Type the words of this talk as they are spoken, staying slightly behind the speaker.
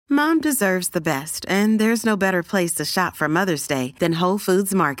Mom deserves the best, and there's no better place to shop for Mother's Day than Whole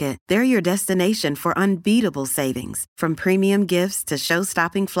Foods Market. They're your destination for unbeatable savings, from premium gifts to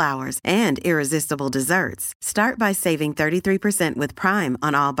show-stopping flowers and irresistible desserts. Start by saving 33% with Prime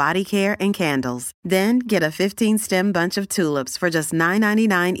on all body care and candles. Then get a 15-stem bunch of tulips for just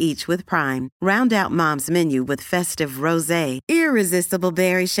 $9.99 each with Prime. Round out Mom's menu with festive rosé, irresistible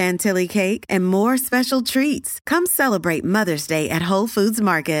berry chantilly cake, and more special treats. Come celebrate Mother's Day at Whole Foods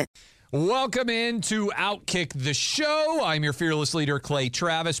Market. Welcome into Outkick the Show. I'm your fearless leader, Clay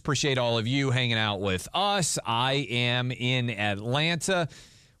Travis. Appreciate all of you hanging out with us. I am in Atlanta,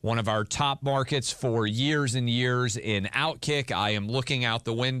 one of our top markets for years and years in Outkick. I am looking out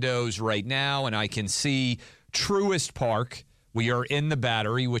the windows right now, and I can see Truist Park. We are in the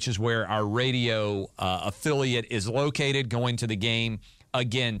Battery, which is where our radio affiliate is located, going to the game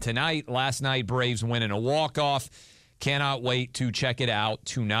again tonight. Last night, Braves winning a walk-off. Cannot wait to check it out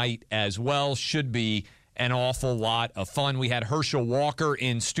tonight as well. Should be an awful lot of fun. We had Herschel Walker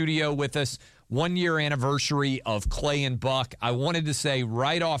in studio with us. 1 year anniversary of Clay and Buck. I wanted to say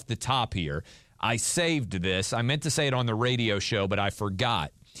right off the top here, I saved this. I meant to say it on the radio show, but I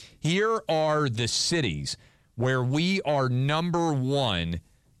forgot. Here are the cities where we are number one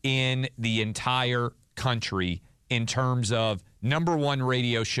in the entire country in terms of number one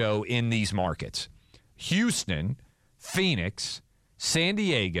radio show in these markets. Houston, Phoenix, San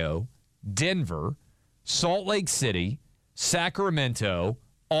Diego, Denver, Salt Lake City, Sacramento,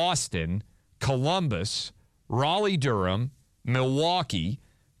 Austin, Columbus, Raleigh-Durham, Milwaukee,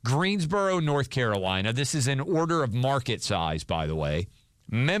 Greensboro, North Carolina. This is in order of market size, by the way.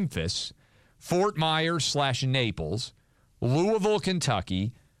 Memphis, Fort Myers/Naples, Louisville,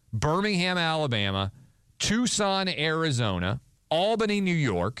 Kentucky, Birmingham, Alabama, Tucson, Arizona, Albany, New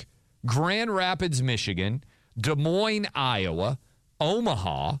York, Grand Rapids, Michigan, Des Moines, Iowa,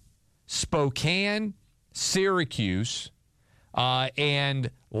 Omaha, Spokane, Syracuse, and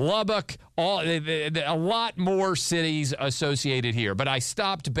Lubbock. A lot more cities associated here. But I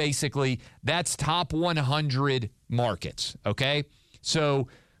stopped basically, that's top 100 markets, okay? So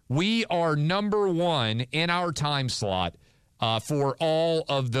we are number one in our time slot for all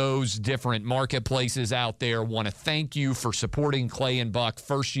of those different marketplaces out there. Want to thank you for supporting Clay and Buck,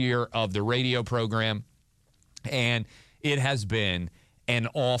 first year of the radio program. And it has been an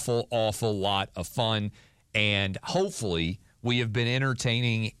awful, awful lot of fun. And hopefully we have been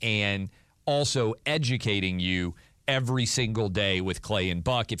entertaining and also educating you every single day with Clay and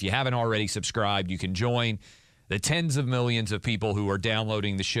Buck. If you haven't already subscribed, you can join the tens of millions of people who are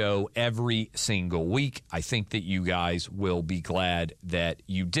downloading the show every single week. I think that you guys will be glad that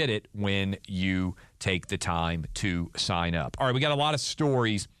you did it when you take the time to sign up. All right, we got a lot of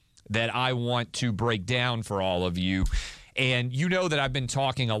stories that I want to break down for all of you. And you know that I've been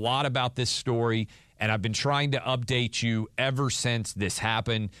talking a lot about this story, and I've been trying to update you ever since this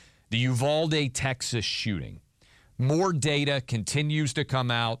happened. The Uvalde, Texas shooting. More data continues to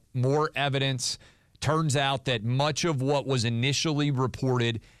come out, more evidence. Turns out that much of what was initially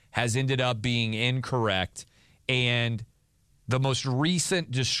reported has ended up being incorrect. And the most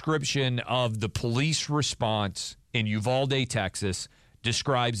recent description of the police response in Uvalde, Texas,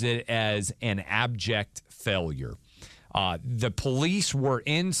 describes it as an abject failure. The police were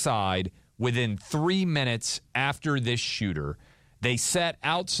inside within 3 minutes after this shooter. They sat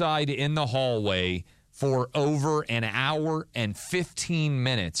outside in the hallway for over an hour and 15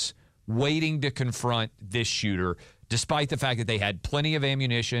 minutes waiting to confront this shooter, despite the fact that they had plenty of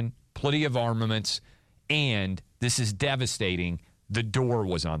ammunition, plenty of armaments, and this is devastating, the door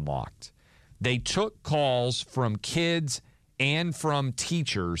was unlocked. They took calls from kids and from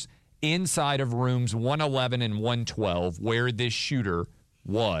teachers inside of rooms 111 and 112 where this shooter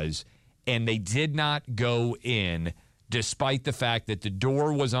was, and they did not go in despite the fact that the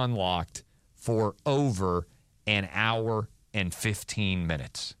door was unlocked for over an hour and 15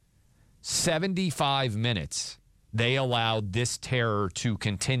 minutes. 75 minutes they allowed this terror to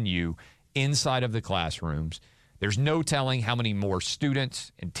continue inside of the classrooms. There's no telling how many more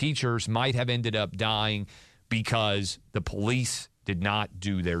students and teachers might have ended up dying because the police did not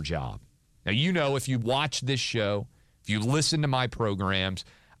do their job. Now, you know, if you watch this show, if you listen to my programs,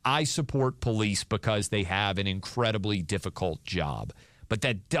 I support police because they have an incredibly difficult job. But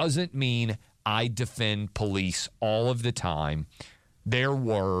that doesn't mean I defend police all of the time. There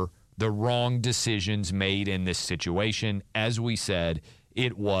were the wrong decisions made in this situation. As we said,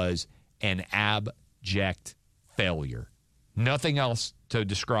 it was an abject failure. Nothing else to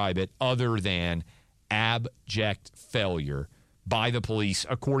describe it other than abject failure by the police,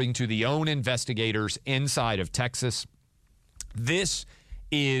 according to the own investigators inside of Texas. This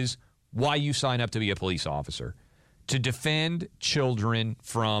is why you sign up to be a police officer, to defend children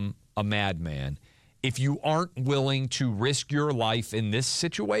from a madman. If you aren't willing to risk your life in this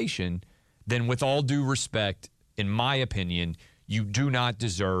situation, then with all due respect, in my opinion, you do not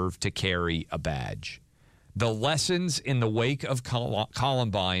deserve to carry a badge. The lessons in the wake of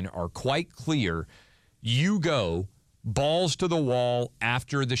Columbine are quite clear. You go balls to the wall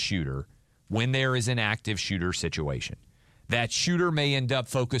after the shooter when there is an active shooter situation. That shooter may end up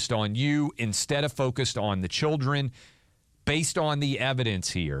focused on you instead of focused on the children. Based on the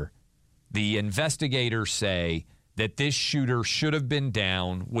evidence here, the investigators say that this shooter should have been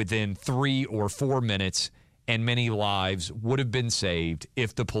down within 3 or 4 minutes, and many lives would have been saved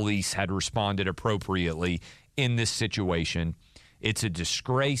if the police had responded appropriately in this situation. It's a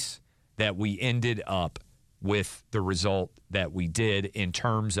disgrace that we ended up with the result that we did in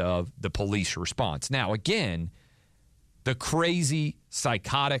terms of the police response. Now, again, the crazy,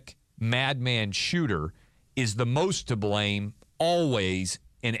 psychotic, madman shooter is the most to blame always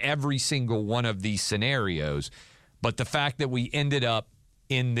in every single one of these scenarios. But the fact that we ended up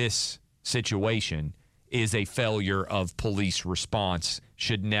in this situation is a failure of police response.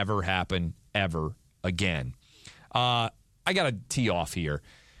 Should never happen ever again. I got to tee off here.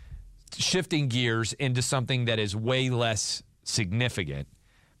 Shifting gears into something that is way less significant.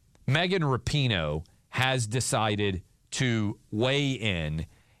 Megan Rapinoe has decided to weigh in,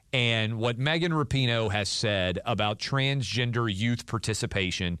 and what Megan Rapinoe has said about transgender youth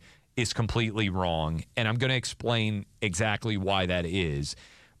participation is completely wrong, and I'm going to explain exactly why that is.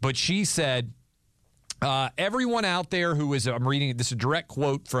 But she said, everyone out there who is, I'm reading, this is a direct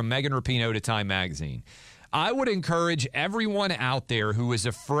quote from Megan Rapinoe to Time Magazine. I would encourage everyone out there who is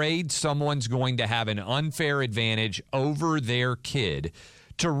afraid someone's going to have an unfair advantage over their kid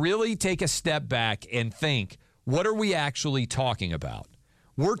to really take a step back and think, what are we actually talking about?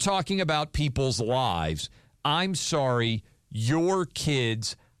 We're talking about people's lives. I'm sorry, your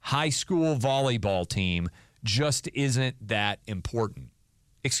kid's high school volleyball team just isn't that important.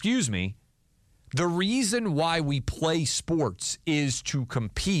 Excuse me. The reason why we play sports is to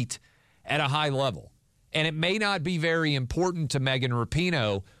compete at a high level. And it may not be very important to Megan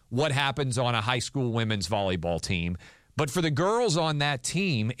Rapinoe what happens on a high school women's volleyball team, but for the girls on that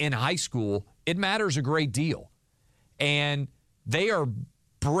team in high school, it matters a great deal. And they are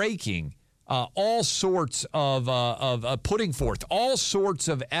breaking all sorts of putting forth all sorts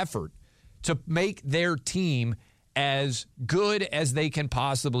of effort to make their team as good as they can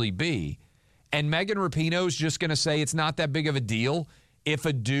possibly be. And Megan Rapinoe is just going to say it's not that big of a deal if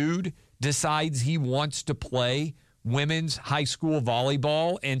a dude decides he wants to play women's high school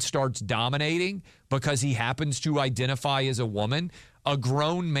volleyball and starts dominating because he happens to identify as a woman, a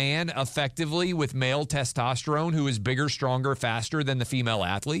grown man effectively with male testosterone who is bigger, stronger, faster than the female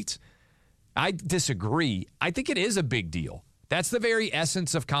athletes. I disagree. I think it is a big deal. That's the very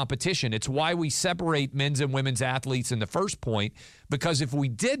essence of competition. It's why we separate men's and women's athletes in the first point, because if we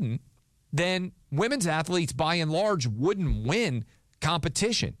didn't, then women's athletes by and large wouldn't win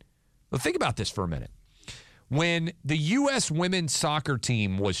competition. Well, think about this for a minute. When the U.S. women's soccer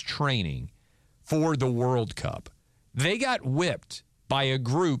team was training for the World Cup, they got whipped by a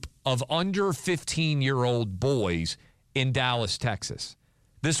group of under 15-year-old boys in Dallas, Texas.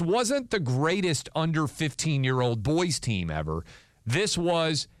 This wasn't the greatest under 15-year-old boys team ever. This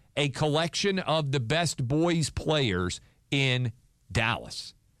was a collection of the best boys players in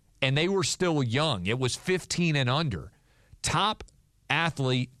Dallas. And they were still young. It was 15 and under. Top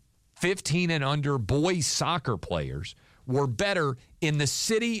athlete, 15 and under boys soccer players were better in the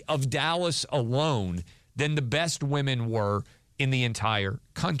city of Dallas alone than the best women were in the entire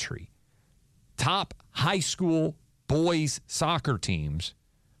country. Top high school boys soccer teams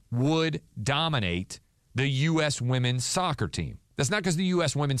would dominate the U.S. women's soccer team. That's not because the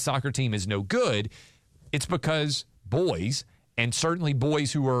U.S. women's soccer team is no good. It's because boys, and certainly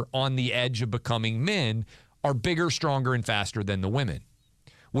boys who are on the edge of becoming men, are bigger, stronger, and faster than the women.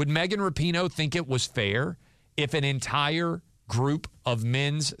 Would Megan Rapinoe think it was fair if an entire group of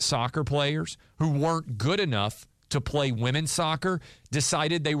men's soccer players who weren't good enough to play women's soccer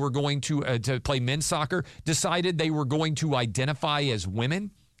decided they were going to play men's soccer, decided they were going to identify as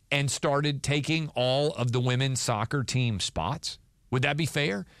women and started taking all of the women's soccer team spots? Would that be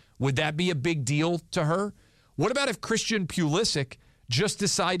fair? Would that be a big deal to her? What about if Christian Pulisic just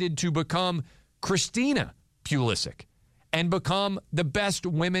decided to become Christina Pulisic and become the best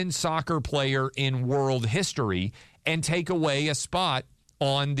women's soccer player in world history and take away a spot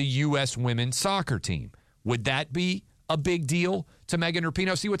on the U.S. women's soccer team? Would that be a big deal to Megan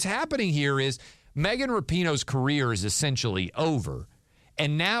Rapinoe? See, what's happening here is Megan Rapinoe's career is essentially over,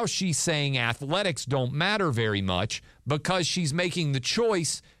 And now she's saying athletics don't matter very much because she's making the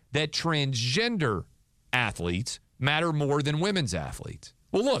choice that transgender athletes matter more than women's athletes.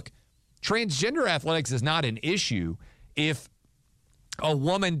 Well, look, transgender athletics is not an issue if a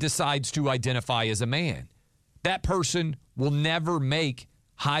woman decides to identify as a man. That person will never make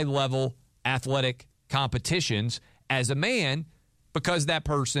high-level athletic competitions as a man because that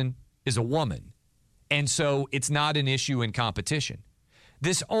person is a woman. And so it's not an issue in competition.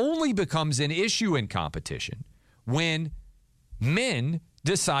 This only becomes an issue in competition when men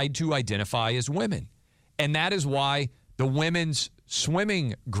decide to identify as women. And that is why the women's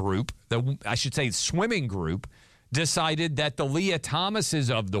swimming group, swimming group, decided that the Leah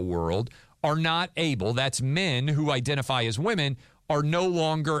Thomases of the world are not able, that's men who identify as women, are no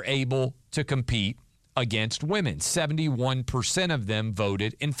longer able to compete against women. 71% of them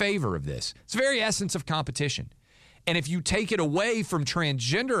voted in favor of this. It's the very essence of competition. And if you take it away from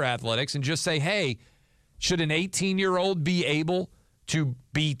transgender athletics and just say, hey, should an 18-year-old be able to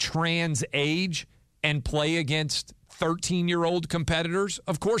be trans age and play against 13-year-old competitors?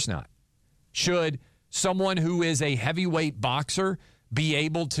 Of course not. Should someone who is a heavyweight boxer be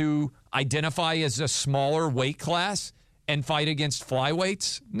able to identify as a smaller weight class and fight against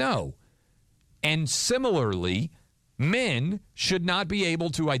flyweights? No. And similarly, men should not be able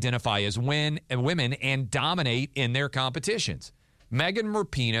to identify as women and dominate in their competitions. Megan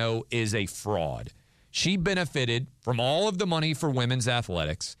Rapinoe is a fraud. She benefited from all of the money for women's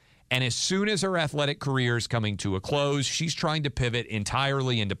athletics, and as soon as her athletic career is coming to a close, she's trying to pivot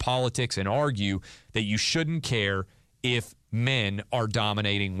entirely into politics and argue that you shouldn't care if men are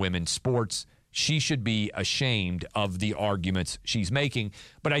dominating women's sports. She should be ashamed of the arguments she's making.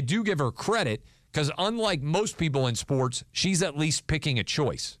 But I do give her credit because unlike most people in sports, she's at least picking a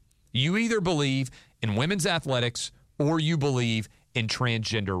choice. You either believe in women's athletics or you believe in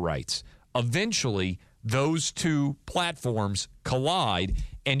transgender rights. Eventually, those two platforms collide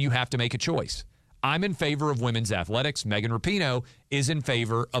and you have to make a choice. I'm in favor of women's athletics. Megan Rapinoe is in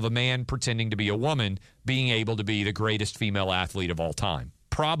favor of a man pretending to be a woman being able to be the greatest female athlete of all time,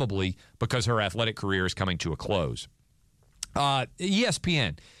 probably because her athletic career is coming to a close.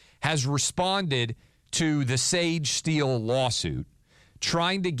 ESPN has responded to the Sage Steele lawsuit,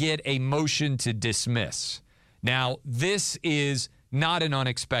 trying to get a motion to dismiss. Now, this is not an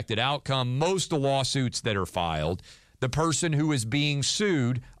unexpected outcome. Most of the lawsuits that are filed, the person who is being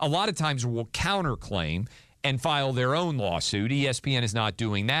sued a lot of times will counterclaim and file their own lawsuit. ESPN is not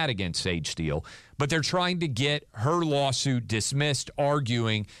doing that against Sage Steele, but they're trying to get her lawsuit dismissed,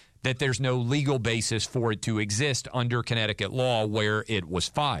 arguing that there's no legal basis for it to exist under Connecticut law where it was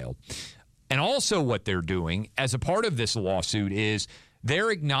filed. And also what they're doing as a part of this lawsuit is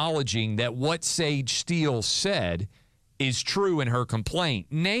they're acknowledging that what Sage Steele said is true in her complaint,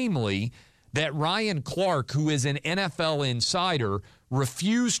 namely that Ryan Clark, who is an NFL insider,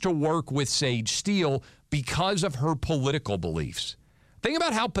 refused to work with Sage Steele because of her political beliefs. Think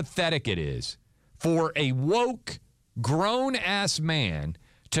about how pathetic it is for a woke, grown-ass man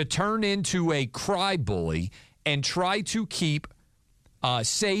to turn into a cry bully and try to keep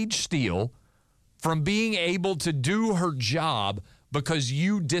Sage Steele from being able to do her job because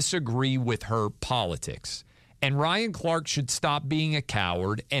you disagree with her politics. And Ryan Clark should stop being a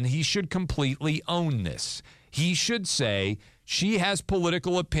coward, and he should completely own this. He should say, she has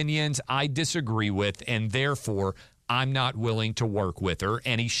political opinions I disagree with, and therefore I'm not willing to work with her,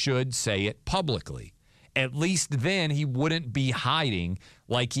 and he should say it publicly. At least then he wouldn't be hiding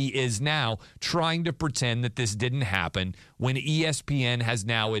like he is now, trying to pretend that this didn't happen when ESPN has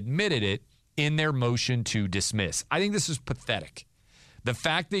now admitted it in their motion to dismiss. I think this is pathetic. The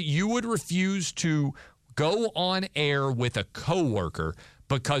fact that you would refuse to go on air with a coworker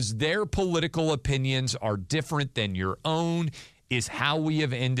because their political opinions are different than your own is how we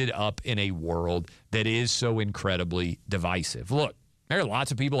have ended up in a world that is so incredibly divisive. Look, there are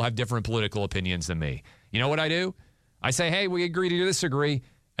lots of people who have different political opinions than me. You know what I do? I say, hey, we agree to disagree,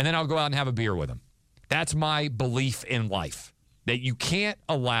 and then I'll go out and have a beer with them. That's my belief in life, that you can't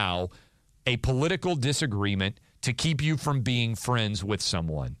allow a political disagreement to keep you from being friends with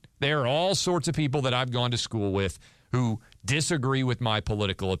someone. There are all sorts of people that I've gone to school with who disagree with my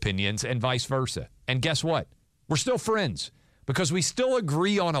political opinions and vice versa. And guess what? We're still friends because we still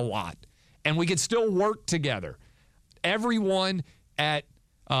agree on a lot and we can still work together. Everyone at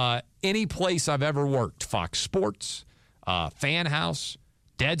any place I've ever worked, Fox Sports, Fan House,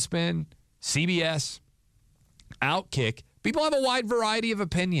 Deadspin, CBS, Outkick, people have a wide variety of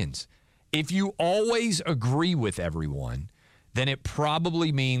opinions. If you always agree with everyone, then it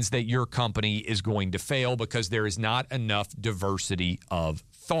probably means that your company is going to fail because there is not enough diversity of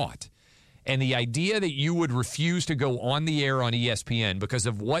thought. And the idea that you would refuse to go on the air on ESPN because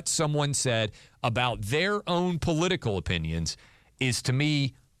of what someone said about their own political opinions is, to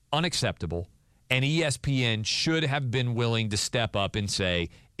me, unacceptable. And ESPN should have been willing to step up and say,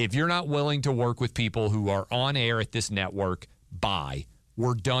 if you're not willing to work with people who are on air at this network, bye.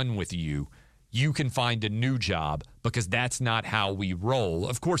 We're done with you. You can find a new job, because that's not how we roll.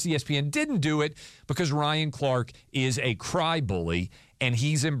 Of course, ESPN didn't do it because Ryan Clark is a cry bully, and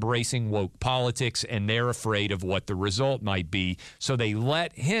he's embracing woke politics, and they're afraid of what the result might be. So they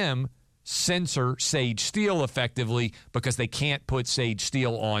let him censor Sage Steele effectively because they can't put Sage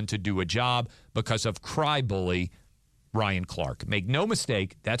Steele on to do a job because of cry bully Ryan Clark. Make no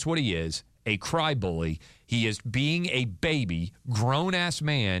mistake, that's what he is, a cry bully. He is being a baby, grown-ass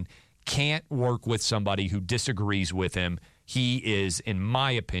man, can't work with somebody who disagrees with him. He is, in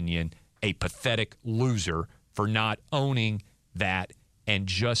my opinion, a pathetic loser for not owning that and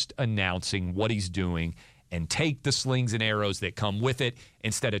just announcing what he's doing, and take the slings and arrows that come with it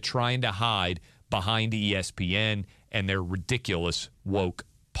instead of trying to hide behind ESPN and their ridiculous woke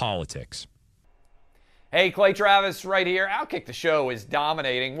politics. Hey, Clay Travis right here. Outkick the Show is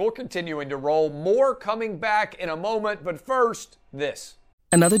dominating. We're continuing to roll. More coming back in a moment, but first, this.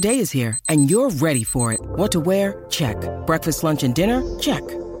 Another day is here, and you're ready for it. What to wear? Check. Breakfast, lunch, and dinner? Check.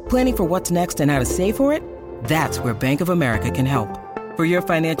 Planning for what's next and how to save for it? That's where Bank of America can help. For your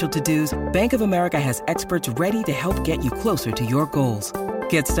financial to-dos, Bank of America has experts ready to help get you closer to your goals.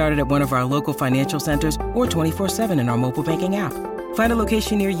 Get started at one of our local financial centers or 24/7 in our mobile banking app. Find a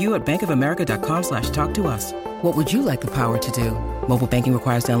location near you at bankofamerica.com/talktous. What would you like the power to do? Mobile banking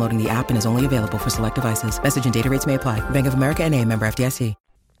requires downloading the app and is only available for select devices. Message and data rates may apply. Bank of America NA, member FDIC.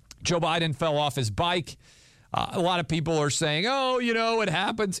 Joe Biden fell off his bike. A lot of people are saying, oh, it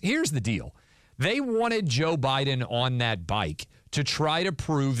happens. Here's the deal. They wanted Joe Biden on that bike to try to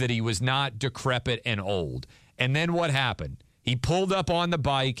prove that he was not decrepit and old. And then what happened? He pulled up on the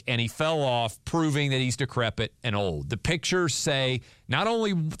bike and he fell off, proving that he's decrepit and old. The pictures say not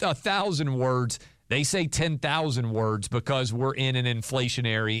only 1,000 words, they say 10,000 words because we're in an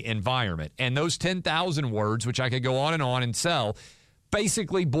inflationary environment. And those 10,000 words, which I could go on and sell,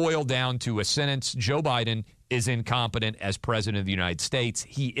 basically boil down to a sentence: Joe Biden is incompetent as president of the United States.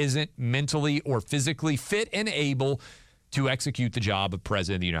 He isn't mentally or physically fit and able to execute the job of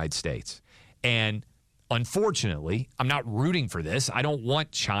president of the United States. And unfortunately, I'm not rooting for this. I don't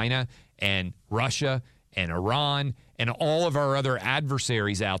want China and Russia and Iran and all of our other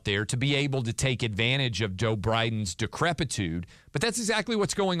adversaries out there to be able to take advantage of Joe Biden's decrepitude. But that's exactly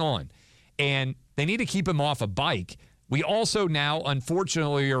what's going on. And they need to keep him off a bike. We also now,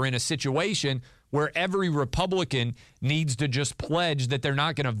 unfortunately, are in a situation where every Republican needs to just pledge that they're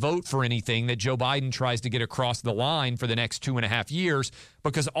not going to vote for anything that Joe Biden tries to get across the line for the next 2.5 years,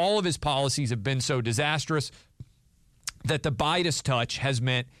 because all of his policies have been so disastrous that the Midas touch has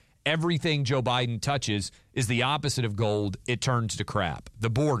meant everything Joe Biden touches is the opposite of gold. It turns to crap. The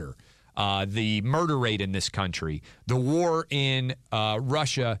border, the murder rate in this country, the war in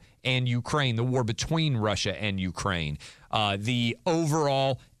Russia and Ukraine, the war between Russia and Ukraine, the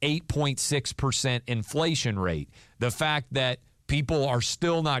overall 8.6% inflation rate, the fact that people are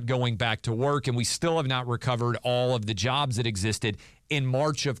still not going back to work and we still have not recovered all of the jobs that existed in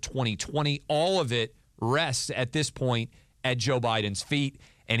March of 2020, all of it rests at this point at Joe Biden's feet.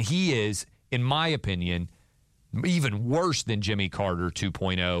 And he is, in my opinion, even worse than Jimmy Carter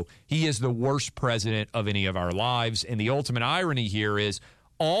 2.0. He is the worst president of any of our lives. And the ultimate irony here is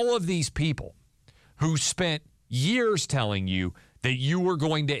all of these people who spent years telling you that you were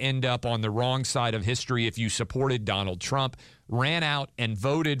going to end up on the wrong side of history if you supported Donald Trump ran out and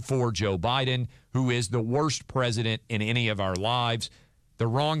voted for Joe Biden, who is the worst president in any of our lives. The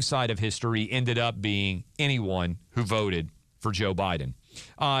wrong side of history ended up being anyone who voted for Joe Biden.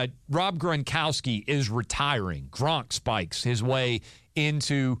 Rob Gronkowski is retiring. Gronk spikes his way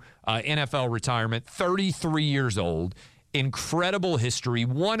into NFL retirement, 33 years old. Incredible history.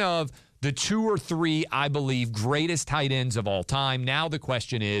 One of the 2 or 3, I believe, greatest tight ends of all time. Now the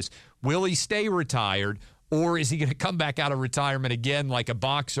question is, will he stay retired, or is he going to come back out of retirement again like a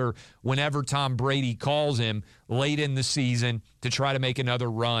boxer whenever Tom Brady calls him late in the season to try to make another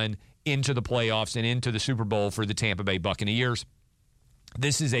run into the playoffs and into the Super Bowl for the Tampa Bay Buccaneers?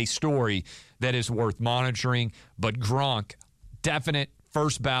 This is a story that is worth monitoring, but Gronk, definite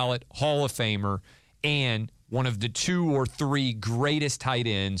first ballot Hall of Famer and one of the 2 or 3 greatest tight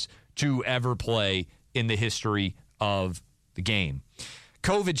ends to ever play in the history of the game.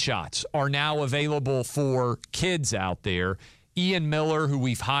 COVID shots are now available for kids out there. Ian Miller, who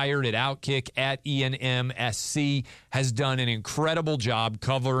we've hired at Outkick at IanMSC, has done an incredible job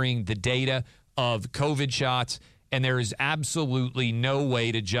covering the data of COVID shots, and there is absolutely no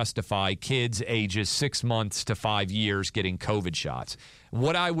way to justify kids ages 6 months to 5 years getting COVID shots.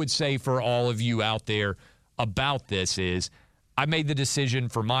 What I would say for all of you out there about this is I made the decision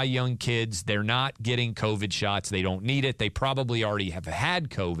for my young kids. They're not getting COVID shots. They don't need it. They probably already have had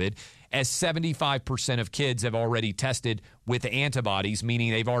COVID, as 75% of kids have already tested with antibodies,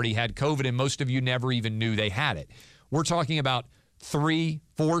 meaning they've already had COVID, and most of you never even knew they had it. We're talking about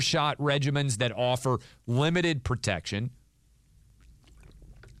 3-4 shot regimens that offer limited protection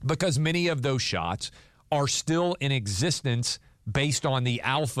because many of those shots are still in existence based on the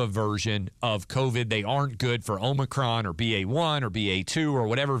alpha version of COVID. They aren't good for Omicron or BA1 or BA2 or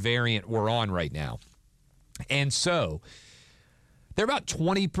whatever variant we're on right now. And so there are about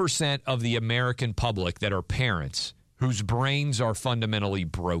 20% of the American public that are parents whose brains are fundamentally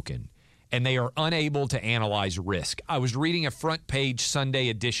broken, and they are unable to analyze risk. I was reading a front page Sunday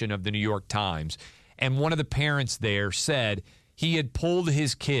edition of the New York Times, and one of the parents there said he had pulled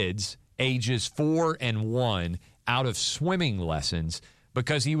his kids, ages 4 and 1, out of swimming lessons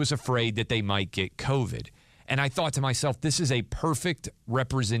because he was afraid that they might get COVID. And I thought to myself, this is a perfect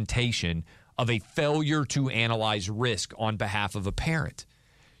representation of a failure to analyze risk on behalf of a parent.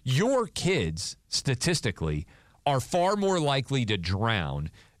 Your kids, statistically, are far more likely to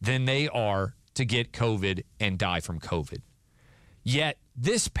drown than they are to get COVID and die from COVID. Yet,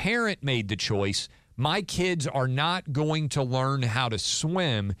 this parent made the choice, my kids are not going to learn how to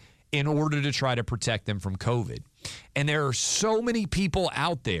swim in order to try to protect them from COVID. And there are so many people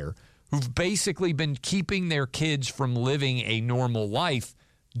out there who've basically been keeping their kids from living a normal life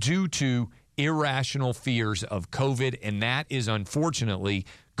due to irrational fears of COVID, and that is unfortunately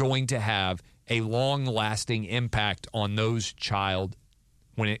going to have a long-lasting impact on those children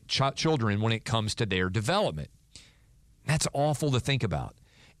when it comes to their development. That's awful to think about.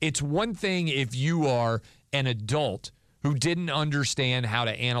 It's one thing if you are an adult who didn't understand how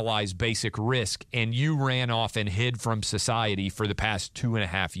to analyze basic risk and you ran off and hid from society for the past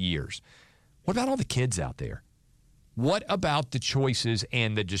 2.5 years. What about all the kids out there? What about the choices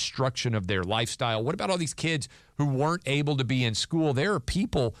and the destruction of their lifestyle? What about all these kids who weren't able to be in school? There are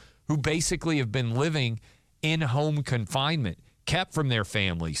people who basically have been living in home confinement, kept from their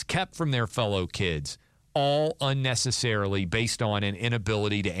families, kept from their fellow kids, all unnecessarily based on an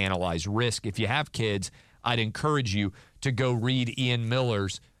inability to analyze risk. If you have kids, I'd encourage you to go read Ian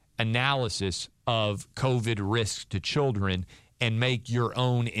Miller's analysis of COVID risks to children and make your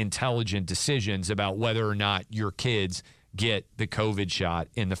own intelligent decisions about whether or not your kids get the COVID shot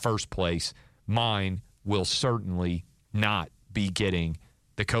in the first place. Mine will certainly not be getting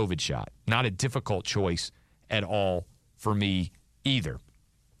the COVID shot. Not a difficult choice at all for me either.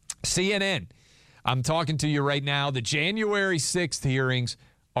 CNN, I'm talking to you right now. The January 6th hearings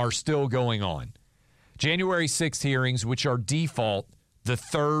are still going on. January 6th hearings, which are default the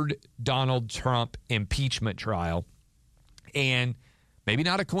third Donald Trump impeachment trial. And maybe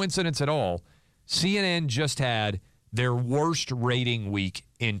not a coincidence at all, CNN just had their worst rating week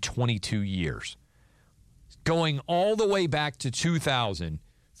in 22 years. Going all the way back to 2000,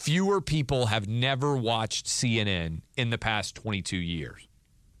 fewer people have never watched CNN in the past 22 years.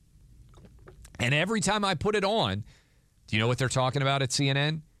 And every time I put it on, do you know what they're talking about at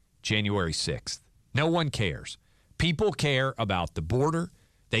CNN? January 6th. No one cares. People care about the border.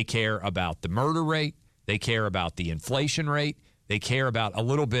 They care about the murder rate. They care about the inflation rate. They care about a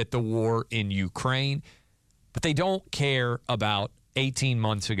little bit the war in Ukraine. But they don't care about 18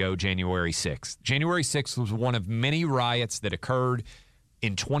 months ago, January 6th. January 6th was one of many riots that occurred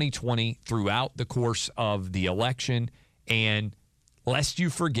in 2020 throughout the course of the election. And lest you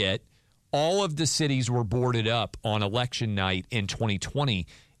forget, all of the cities were boarded up on election night in 2020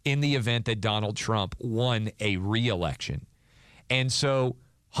 in the event that Donald Trump won a re-election. And so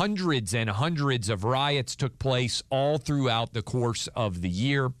hundreds and hundreds of riots took place all throughout the course of the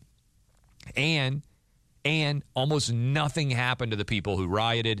year. And almost nothing happened to the people who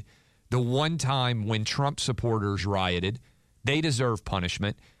rioted. The one time when Trump supporters rioted, they deserve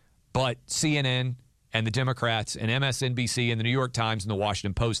punishment. But CNN and the Democrats and MSNBC and the New York Times and the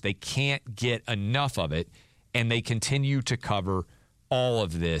Washington Post, they can't get enough of it. And they continue to cover all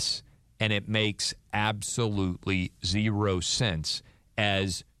of this. And it makes absolutely zero sense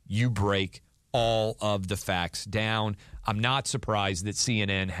as you break all of the facts down. I'm not surprised that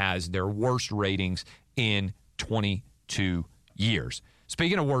CNN has their worst ratings in 22 years.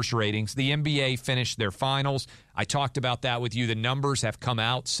 Speaking of worst ratings, the NBA finished their finals. I talked about that with you. The numbers have come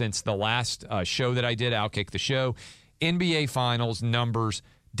out since the last show that I did, Outkick the Show. NBA Finals numbers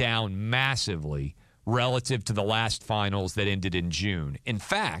down massively relative to the last finals that ended in June. In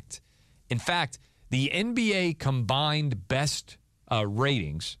fact, the NBA combined best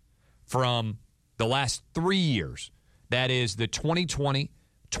ratings from the last 3 years, that is the 2020,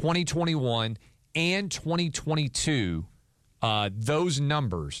 2021, and 2022, those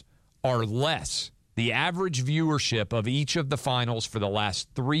numbers are less. The average viewership of each of the finals for the last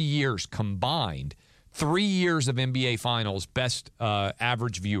 3 years combined, 3 years of NBA Finals best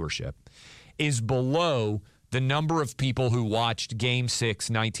average viewership, is below the number of people who watched Game 6,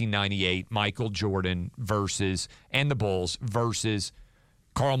 1998, Michael Jordan and the Bulls versus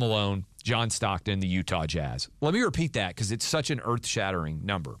Karl Malone, John Stockton, the Utah Jazz. Let me repeat that because it's such an earth-shattering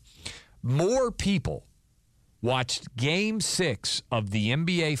number. More people watched Game 6 of the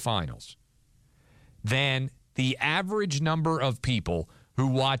NBA Finals than the average number of people who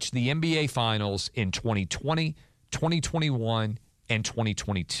watched the NBA Finals in 2020, 2021, and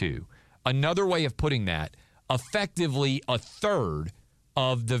 2022. Another way of putting that, effectively a third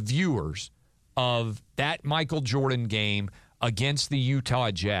of the viewers of that Michael Jordan game against the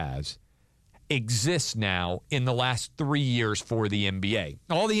Utah Jazz exists now in the last 3 years for the NBA.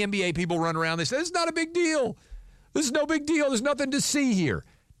 All the NBA people run around, they say, this is not a big deal. This is no big deal. There's nothing to see here.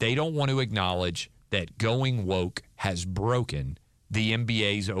 They don't want to acknowledge that going woke has broken the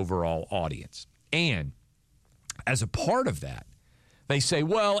NBA's overall audience. And as a part of that, they say,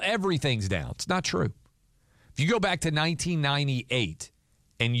 well, everything's down. It's not true. If you go back to 1998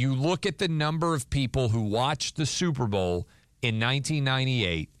 and you look at the number of people who watched the Super Bowl in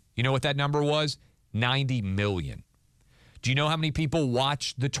 1998, you know what that number was? 90 million. Do you know how many people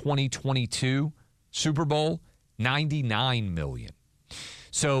watched the 2022 Super Bowl? 99 million.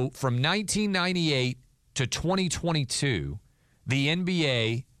 So from 1998 to 2022, the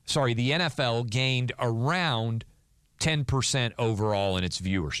NFL gained around 10% overall in its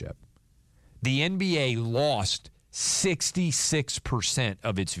viewership. The NBA lost 66%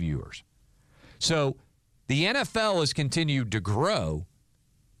 of its viewers. So the NFL has continued to grow.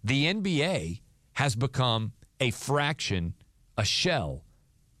 The NBA has become a fraction, a shell,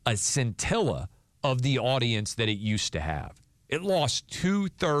 a scintilla of the audience that it used to have. It lost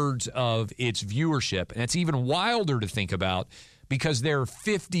 2/3 of its viewership, and it's even wilder to think about because there are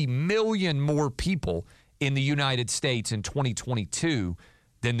 50 million more people in the United States in 2022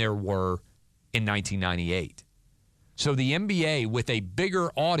 than there were in 1998. So the NBA, with a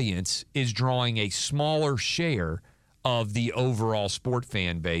bigger audience, is drawing a smaller share of the overall sport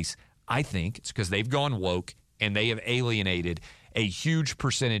fan base. I think it's because they've gone woke and they have alienated a huge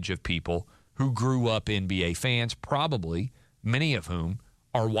percentage of people who grew up NBA fans, probably many of whom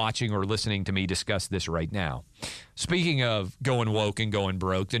are watching or listening to me discuss this right now. Speaking of going woke and going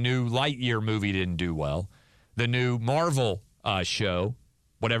broke, the new Lightyear movie didn't do well. The new Marvel show,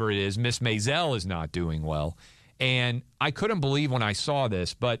 whatever it is, Miss Maisel is not doing well. And I couldn't believe when I saw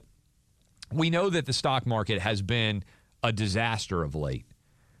this, but we know that the stock market has been a disaster of late.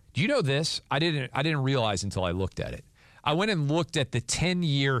 Do you know this? I didn't realize until I looked at it. I went and looked at the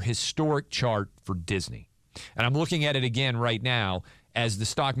 10-year historic chart for Disney. And I'm looking at it again right now as the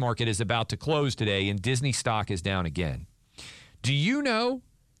stock market is about to close today and Disney stock is down again. Do you know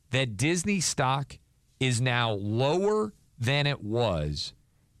that Disney stock is now lower than it was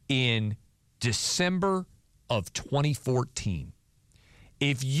in December of 2014?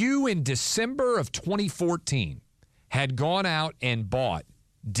 If you in December of 2014 had gone out and bought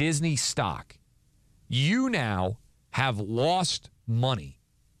Disney stock, you now have lost money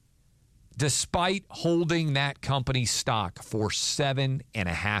despite holding that company's stock for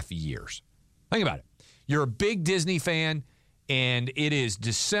 7.5 years. Think about it. You're a big Disney fan, and it is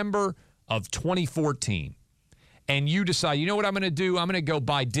December of 2014. And you decide, you know what I'm going to do? I'm going to go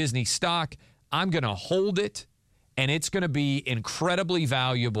buy Disney stock. I'm going to hold it, and it's going to be incredibly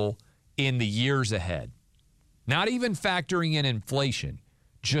valuable in the years ahead. Not even factoring in inflation,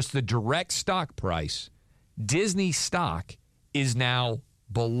 just the direct stock price. Disney stock is now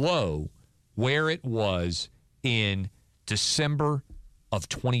below where it was in December of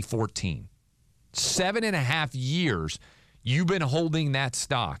 2014. 7.5 years you've been holding that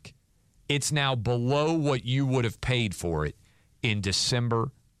stock. It's now below what you would have paid for it in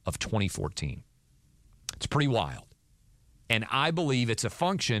December of 2014. It's pretty wild. And I believe it's a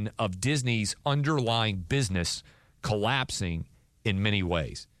function of Disney's underlying business collapsing in many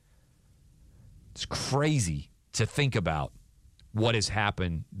ways. It's crazy to think about what has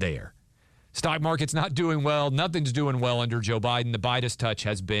happened there. Stock market's not doing well. Nothing's doing well under Joe Biden. The Midas touch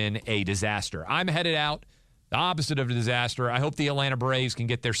has been a disaster. I'm headed out The opposite of a disaster. I hope the Atlanta Braves can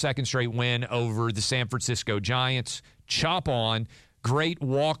get their second straight win over the San Francisco Giants. Chop on. Great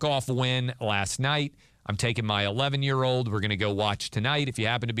walk-off win last night. I'm taking my 11-year-old. We're going to go watch tonight. If you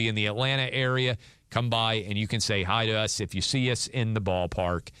happen to be in the Atlanta area, come by and you can say hi to us if you see us in the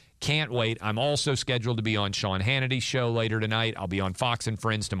ballpark. Can't wait. I'm also scheduled to be on Sean Hannity's show later tonight. I'll be on Fox and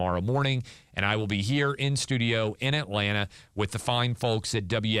Friends tomorrow morning, and I will be here in studio in Atlanta with the fine folks at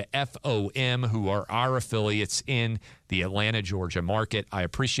WFOM, who are our affiliates in the Atlanta, Georgia market. I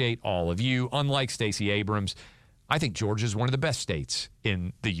appreciate all of you. Unlike Stacey Abrams, I think Georgia is one of the best states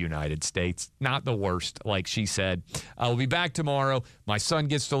in the United States. Not the worst, like she said. I'll be back tomorrow. My son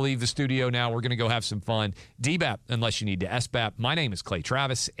gets to leave the studio now. We're going to go have some fun. DBAP, unless you need to SBAP. My name is Clay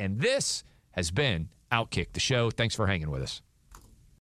Travis, and this has been Outkick the Show. Thanks for hanging with us.